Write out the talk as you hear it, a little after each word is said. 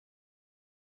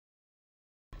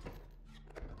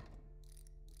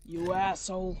You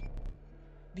asshole!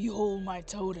 Behold my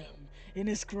totem. It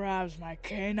inscribes my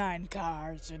canine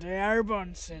card to the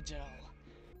airborne sigil.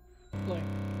 Look.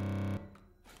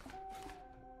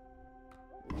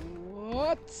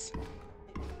 What?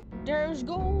 There's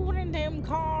gold in them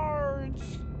cards!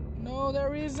 No,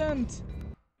 there isn't!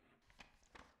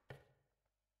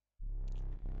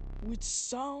 With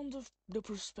sound of the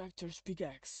prospector's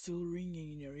pickaxe still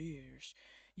ringing in your ears,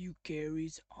 you carry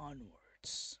it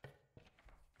onwards.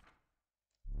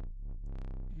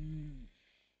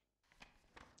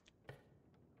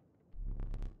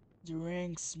 The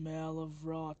rank smell of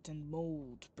rot and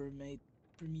mold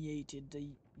permeated the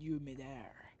humid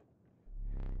air.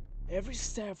 Every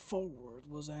step forward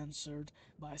was answered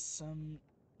by some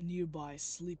nearby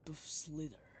slip of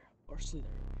slither.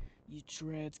 You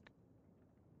tread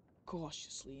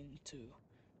cautiously into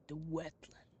the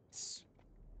wetlands.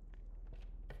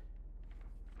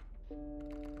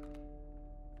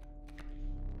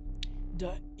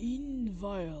 The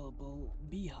inviolable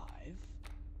beehive,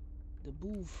 the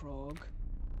bullfrog,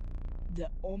 the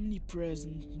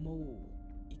omnipresent mole.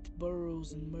 It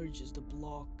burrows and merges to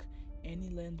block any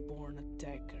landborne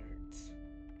attacker.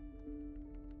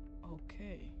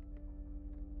 Okay.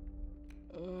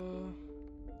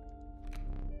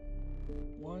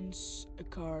 Once a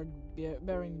card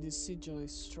bearing this sigil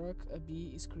is struck, a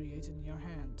bee is created in your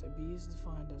hand. A bee is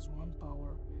defined as 1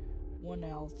 power, 1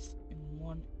 health, and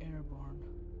 1 airborne.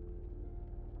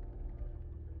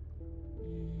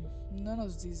 None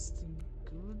of these seem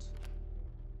good.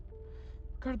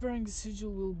 Card bearing the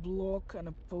sigil will block an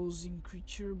opposing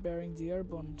creature bearing the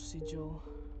airborne sigil.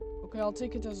 Okay, I'll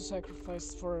take it as a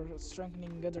sacrifice for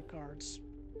strengthening other cards.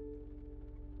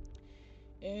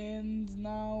 And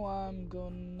now I'm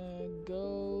gonna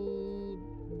go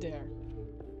there.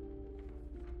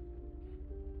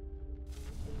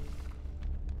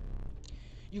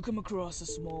 You come across a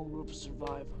small group of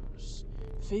survivors,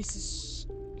 faces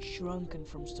shrunken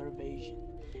from starvation,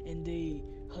 and they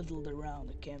huddled around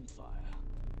a campfire.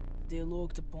 They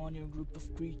looked upon your group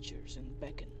of creatures and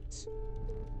beckoned.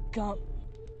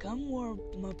 Come warm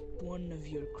up one of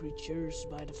your creatures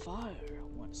by the fire,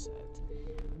 one said.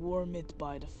 Warm it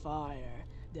by the fire,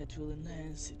 that will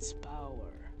enhance its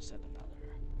power, said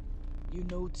another. You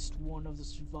noticed one of the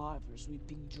survivors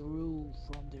weeping drool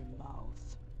from their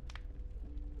mouth.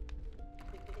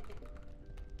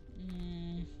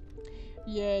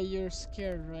 Yeah, you're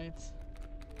scared, right?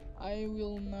 I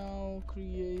will now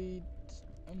create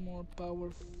a more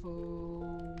powerful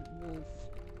wolf.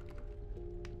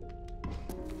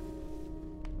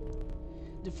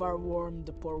 The fire warmed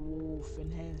the poor wolf,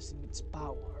 enhancing its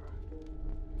power.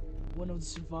 One of the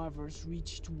survivors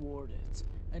reached toward it.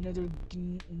 Another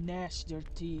gnashed their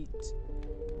teeth.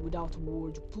 Without a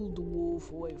word, pulled the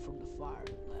wolf away from the fire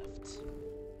and left.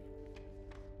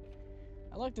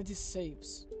 I like that this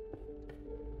saves.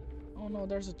 Oh no,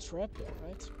 there's a trap there,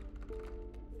 right?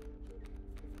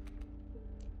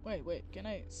 Wait, can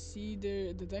I see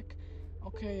the deck?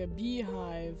 Okay, a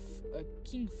beehive, a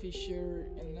kingfisher,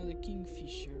 and another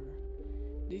kingfisher.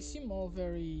 They seem all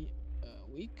very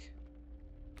weak.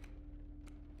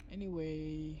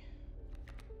 Anyway,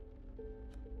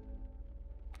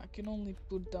 I can only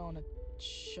put down a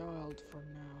child for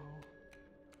now.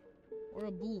 Or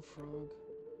a bullfrog.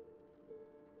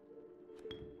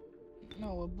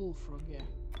 No, a bullfrog, yeah.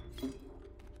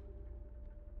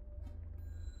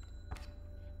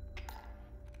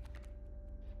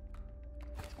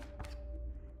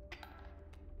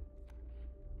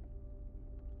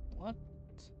 What?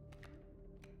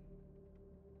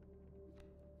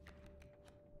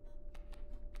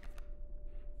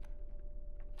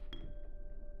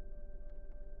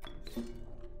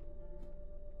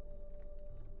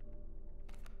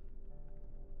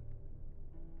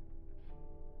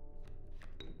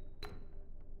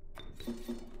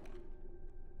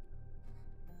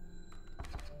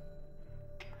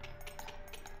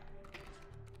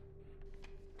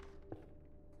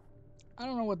 I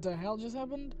don't know what the hell just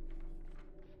happened.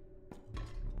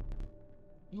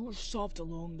 You were stopped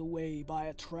along the way by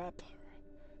a trapper,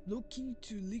 looking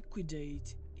to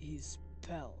liquidate his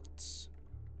pelts.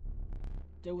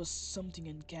 There was something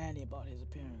uncanny about his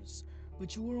appearance,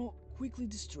 but you were quickly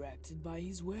distracted by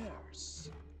his wares.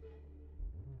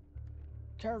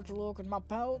 Care to look at my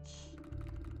pelts?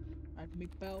 At me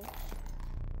pelts?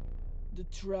 The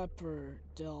trapper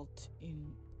dealt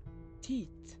in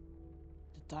teeth,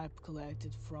 the type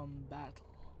collected from battle.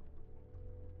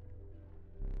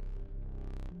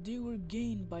 They were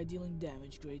gained by dealing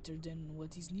damage greater than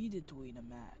what is needed to win a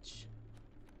match.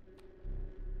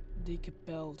 They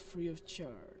compelled free of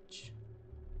charge.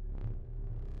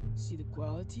 See the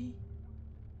quality?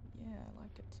 Yeah, I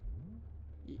like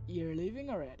it. You're leaving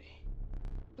already?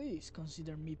 Please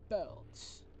consider me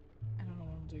pelts. I don't know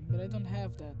what I'm doing, but I don't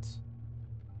have that.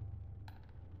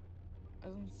 I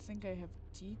don't think I have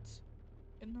teeth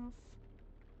enough.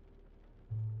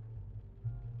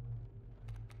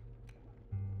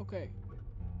 Okay.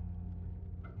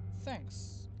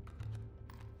 Thanks.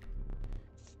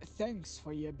 Thanks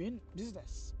for your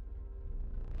business.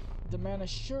 The man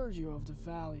assured you of the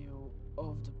value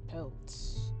of the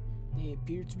pelts. They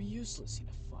appear to be useless in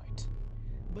a fight.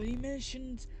 But he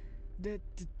mentioned that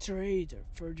the trader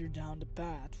further down the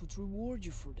path would reward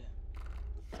you for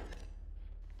them.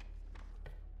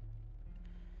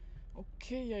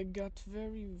 Okay, I got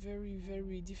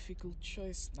very difficult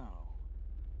choice now.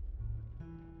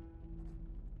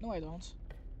 No, I don't.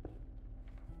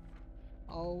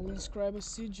 I'll inscribe a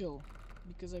sigil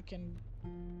because I can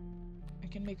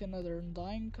make another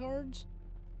undying card,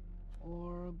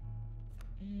 or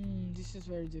this is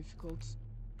very difficult.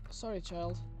 Sorry,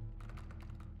 child.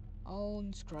 I'll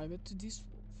inscribe it to this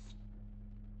wolf.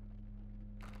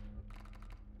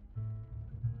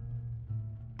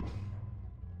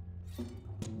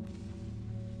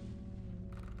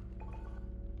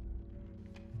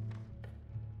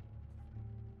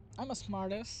 I'm a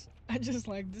smartass. I just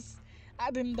like this. I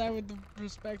didn't die with the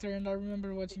prospector, and I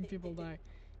remember watching people die.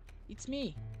 It's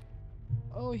me.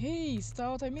 Oh, hey,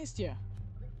 Stout, I missed ya.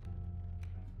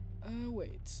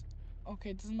 Wait. Okay,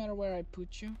 it doesn't matter where I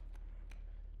put you.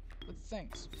 But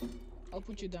thanks. I'll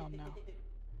put you down now.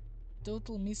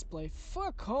 Total misplay.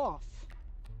 Fuck off!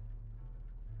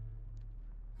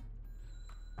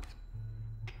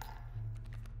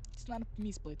 It's not a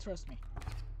misplay, trust me.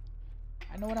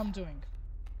 I know what I'm doing.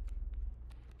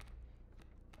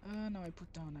 Now I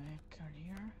put down a card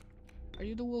here. Are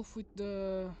you the wolf with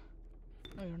the...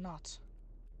 No, you're not.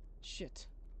 Shit.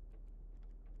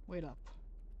 Wait up.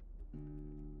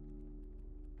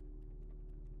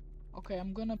 Okay,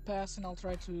 I'm gonna pass and I'll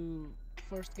try to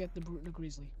first get the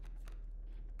grizzly.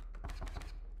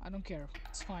 I don't care.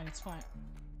 It's fine, it's fine.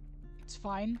 It's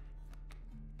fine.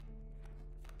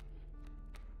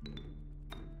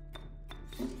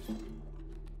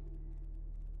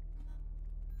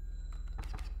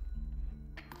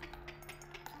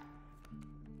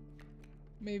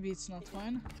 Maybe it's not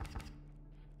fine.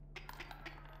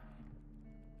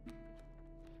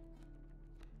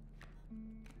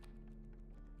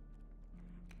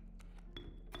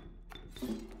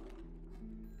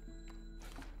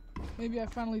 Maybe I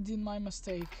finally did my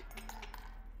mistake.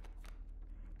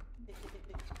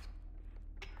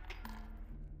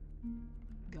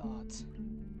 God.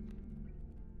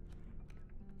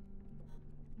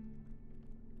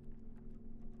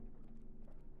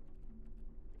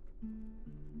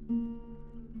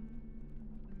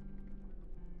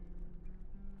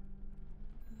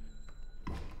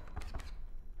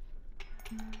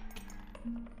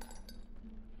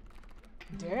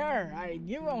 There! I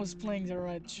knew I was playing the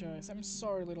right choice. I'm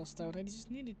sorry, little Stout. I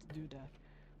just needed to do that.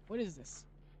 What is this?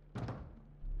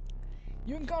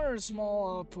 You encounter a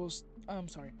small outpost. I'm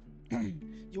sorry.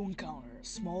 You encounter a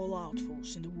small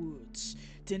outpost in the woods,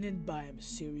 tended by a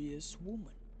mysterious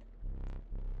woman.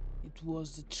 It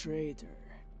was the trader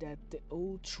that the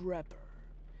old trapper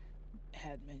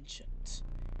had mentioned.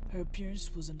 Her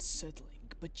appearance was unsettling,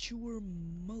 but you were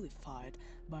mollified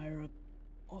by her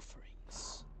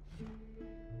offerings.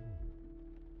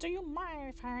 Do you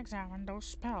mind if I examine those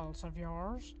spells of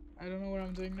yours? I don't know what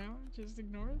I'm doing now, just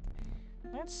ignore it.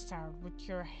 Let's start with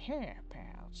your hair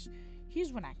pals.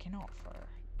 Here's what I can offer.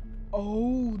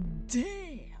 Oh,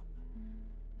 damn!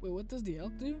 Wait, what does the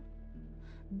elk do?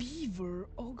 Beaver!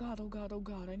 Oh god, oh god, oh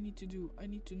god, I need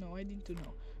to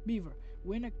know. Beaver,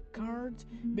 when a card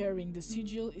bearing the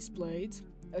sigil is played,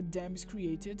 a dam is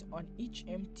created on each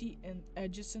empty and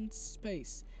adjacent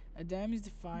space. A dam is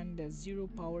defined as 0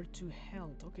 power to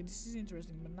health. Okay, this is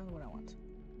interesting, but not what I want.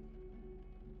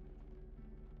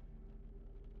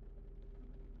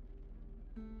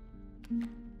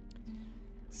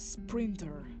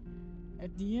 Sprinter.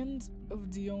 At the end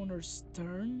of the owner's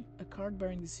turn, a card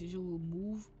bearing the sigil will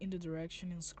move in the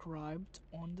direction inscribed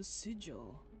on the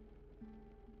sigil.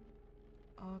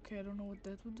 Okay, I don't know what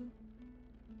that would do.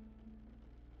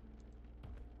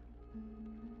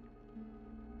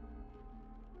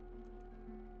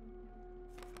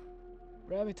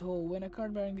 Rabbit hole. When a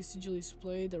card bearing the sigil is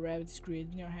played, a rabbit is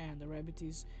created in your hand. The rabbit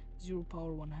is 0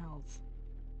 power 1 health.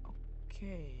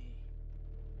 Okay.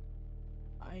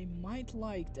 I might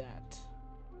like that.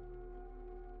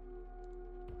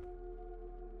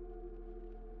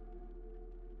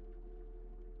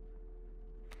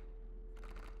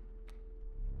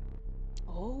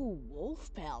 Oh,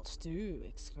 wolf pelt too.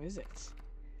 Exquisite.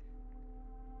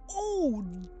 Oh,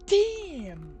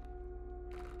 damn!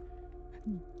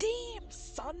 Damn,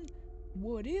 son!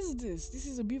 What is this? This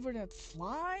is a beaver that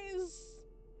flies?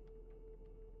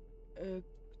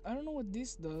 I don't know what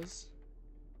this does.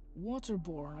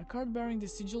 Waterborne. A card bearing the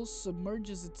sigil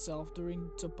submerges itself during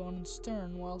its opponent's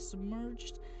turn. While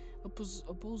submerged,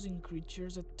 opposing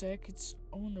creatures attack its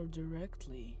owner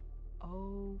directly.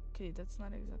 Okay, that's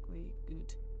not exactly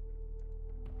good.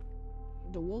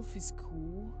 The wolf is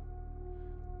cool.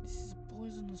 This is a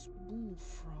poisonous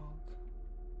bullfrog.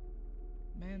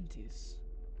 Mantis.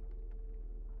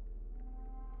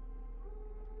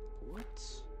 What?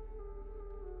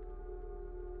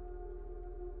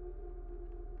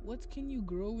 What can you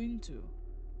grow into?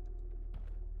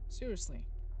 Seriously.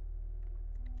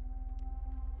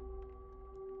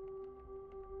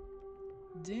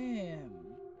 Damn.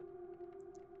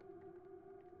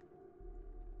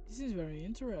 This is very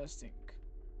interesting.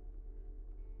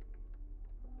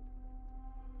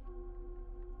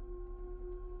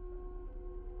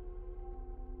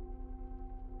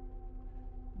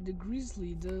 The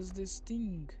grizzly does this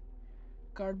thing.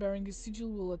 Card bearing a sigil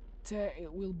will attack.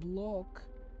 It will block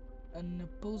an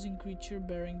opposing creature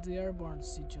bearing the airborne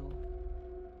sigil.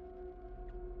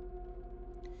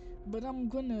 But I'm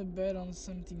gonna bet on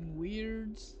something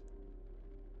weird.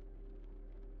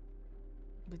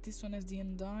 But this one has the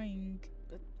undying.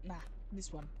 But nah,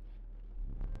 this one.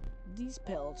 These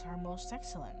pelts are most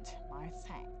excellent. My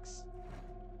thanks.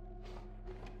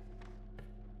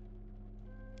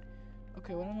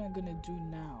 Okay, what am I gonna do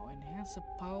now? Enhance a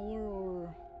power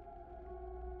or...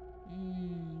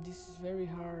 this is very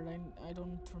hard. I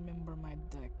don't remember my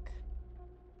deck.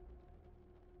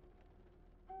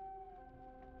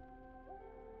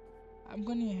 I'm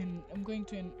going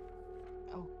to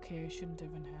okay, I shouldn't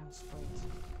have enhanced, but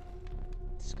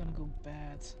this is gonna go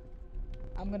bad.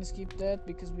 I'm gonna skip that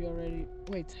because we already...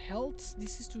 Wait, health?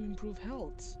 This is to improve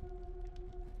health.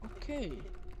 Okay.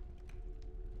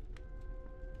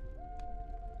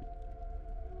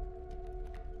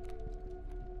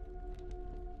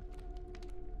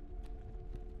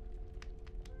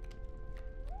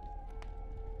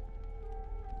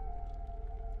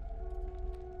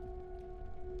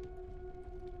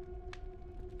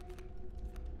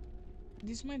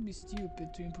 This might be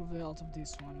stupid to improve the health of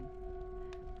this one,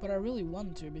 but I really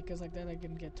want to because like that I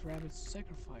can get rabbit's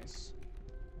sacrifice.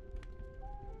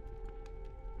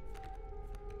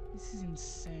 This is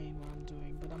insane what I'm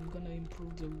doing, but I'm gonna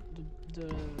improve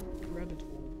the rabbit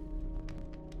wool.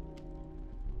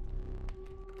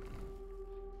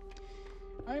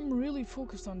 I'm really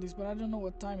focused on this, but I don't know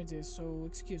what time it is, so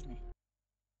excuse me.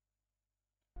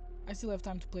 I still have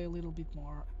time to play a little bit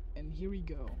more, and here we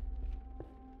go.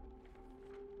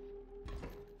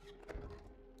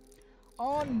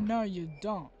 Oh no, you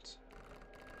don't.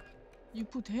 You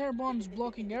put hair bombs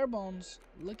blocking air bombs.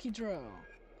 Lucky draw.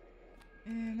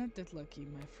 Not that lucky,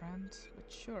 my friend,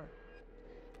 but sure.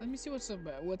 Let me see what's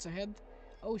ahead.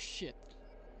 Oh shit.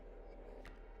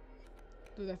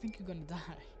 Dude, I think you're gonna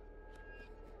die.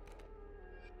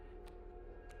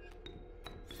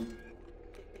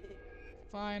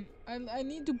 Fine. I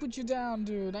need to put you down,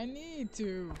 dude. I need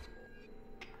to.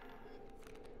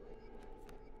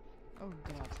 Oh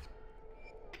god.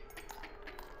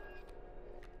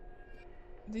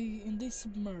 They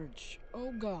submerge.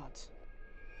 Oh god.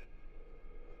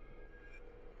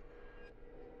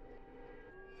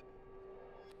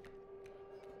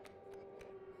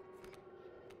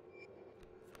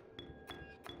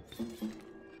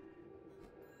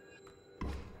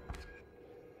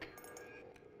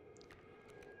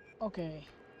 Okay.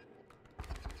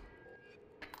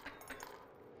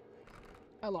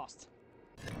 I lost.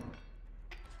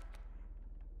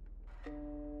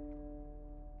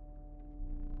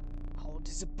 How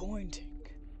disappointing.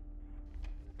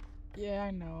 Yeah,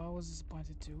 I know. I was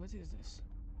disappointed too. What is this?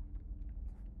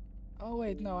 Oh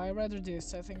wait, no. I rather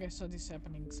this. I think I saw this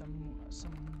happening. Some.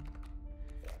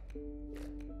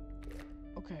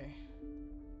 Okay.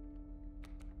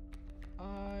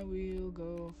 I will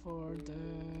go for the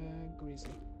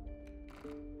grizzly.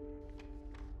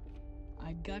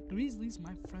 I got grizzlies,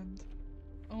 my friend.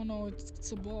 Oh no,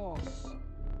 it's a boss.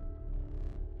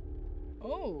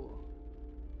 Oh.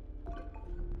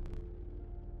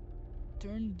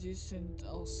 Turn this and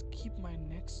I'll skip my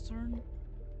next turn.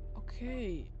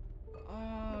 Okay.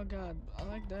 Oh god, I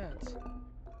like that.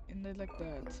 And I like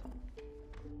that.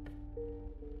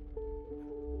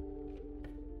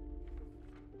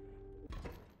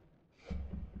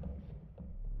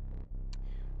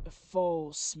 A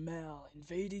foul smell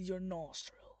invaded your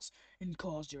nostrils and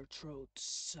caused your throat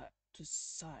to to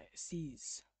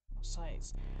size.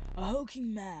 A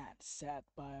hulking man sat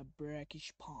by a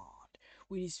brackish pond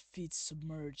with his feet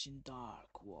submerged in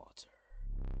dark water.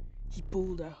 He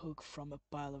pulled a hook from a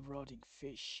pile of rotting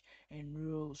fish and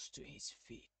rose to his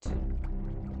feet.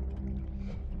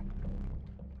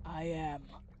 I am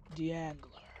the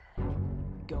angler.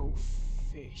 Go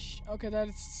fish. Okay,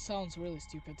 that sounds really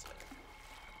stupid.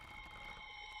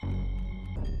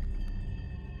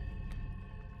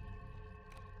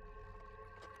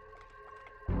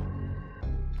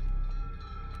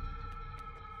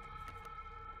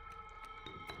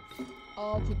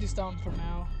 I'll put this down for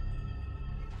now.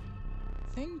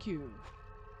 Thank you.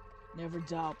 Never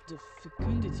doubt the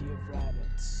fecundity of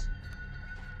rabbits.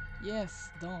 Yes,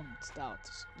 don't doubt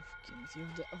the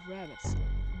fecundity of rabbits.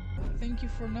 Thank you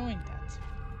for knowing that.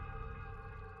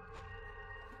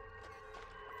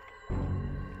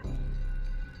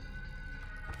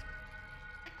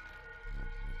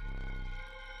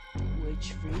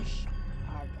 Which fish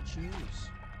are to choose?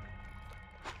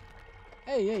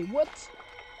 Hey, what?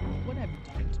 What have you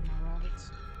done to my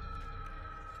rabbits?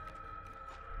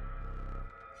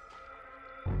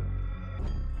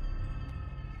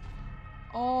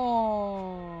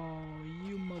 Oh,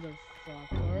 you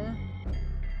motherfucker.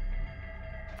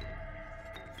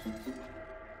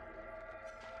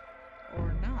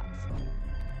 Or not.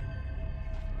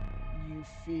 You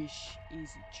fish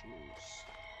easy choose.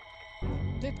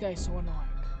 That guy's so annoying.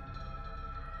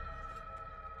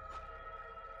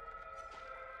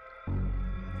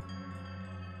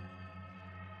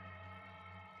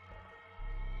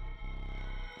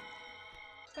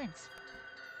 Thanks.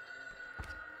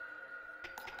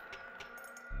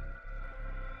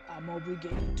 I'm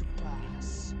obligated to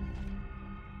pass.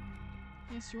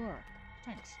 Yes, you are.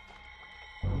 Thanks.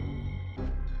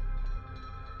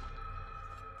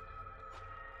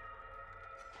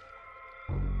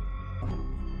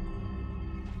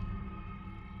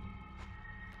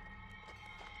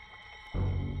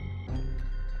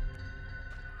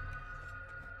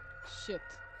 Shit.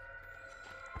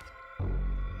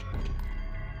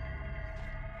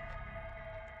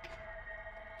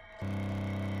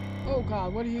 Oh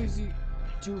god, what is he?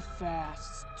 Too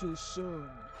fast, too soon.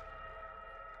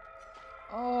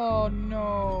 Oh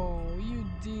no, you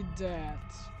did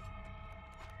that.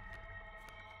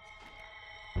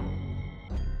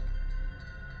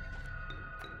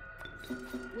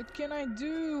 What can I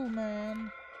do,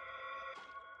 man?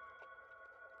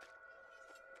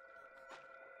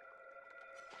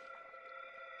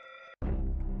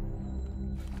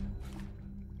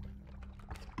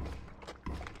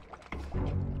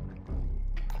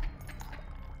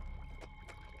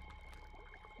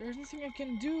 There's nothing I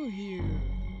can do here.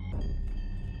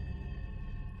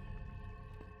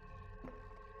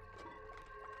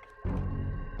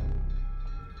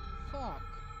 Fuck.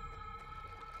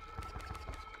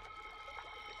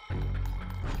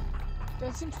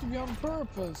 That seems to be on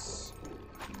purpose.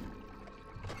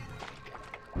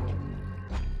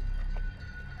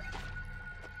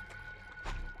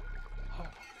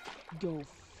 Go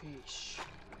fish.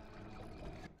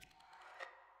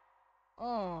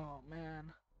 Oh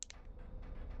man.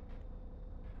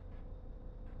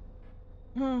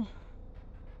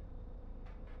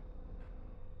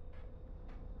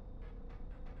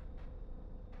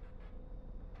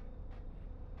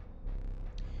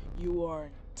 You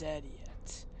aren't dead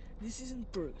yet. This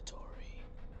isn't purgatory.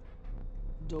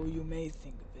 Though you may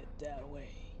think of it that way.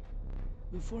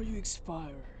 Before you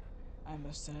expire, I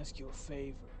must ask you a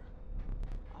favor.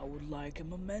 I would like a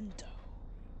memento.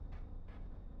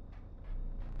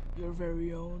 Your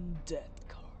very own death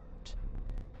card.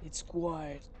 It's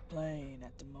quite plain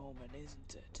at the moment,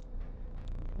 isn't it?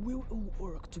 We will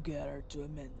work together to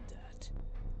amend that.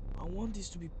 I want this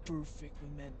to be perfect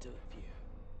memento of you.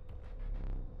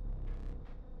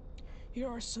 Here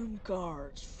are some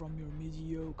cards from your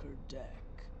mediocre deck.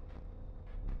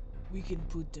 We can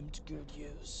put them to good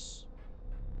use.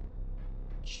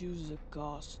 Choose a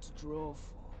cost to draw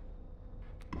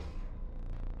from.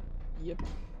 Yep.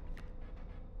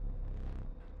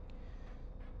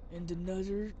 And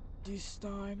another, this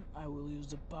time I will use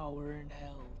the power and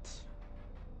health.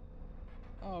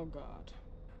 Oh god.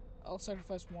 I'll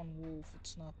sacrifice one wolf,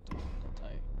 it's not the one that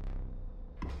I...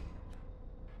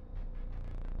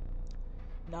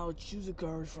 Now choose a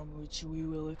card from which we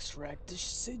will extract the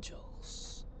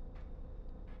sigils.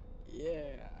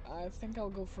 Yeah, I think I'll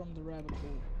go from the rabbit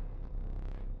hole.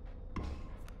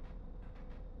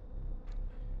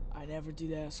 I never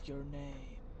did ask your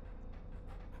name.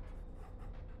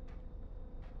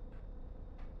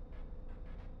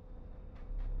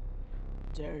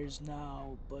 There is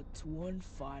now but one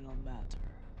final matter.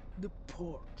 The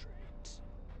portrait.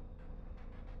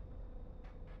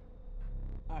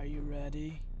 Are you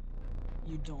ready?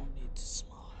 You don't need to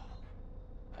smile.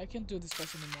 I can't do this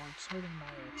class anymore, it's hurting my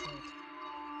throat.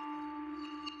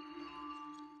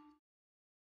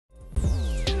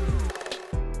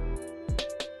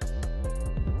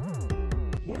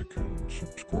 Like and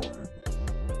subscribe.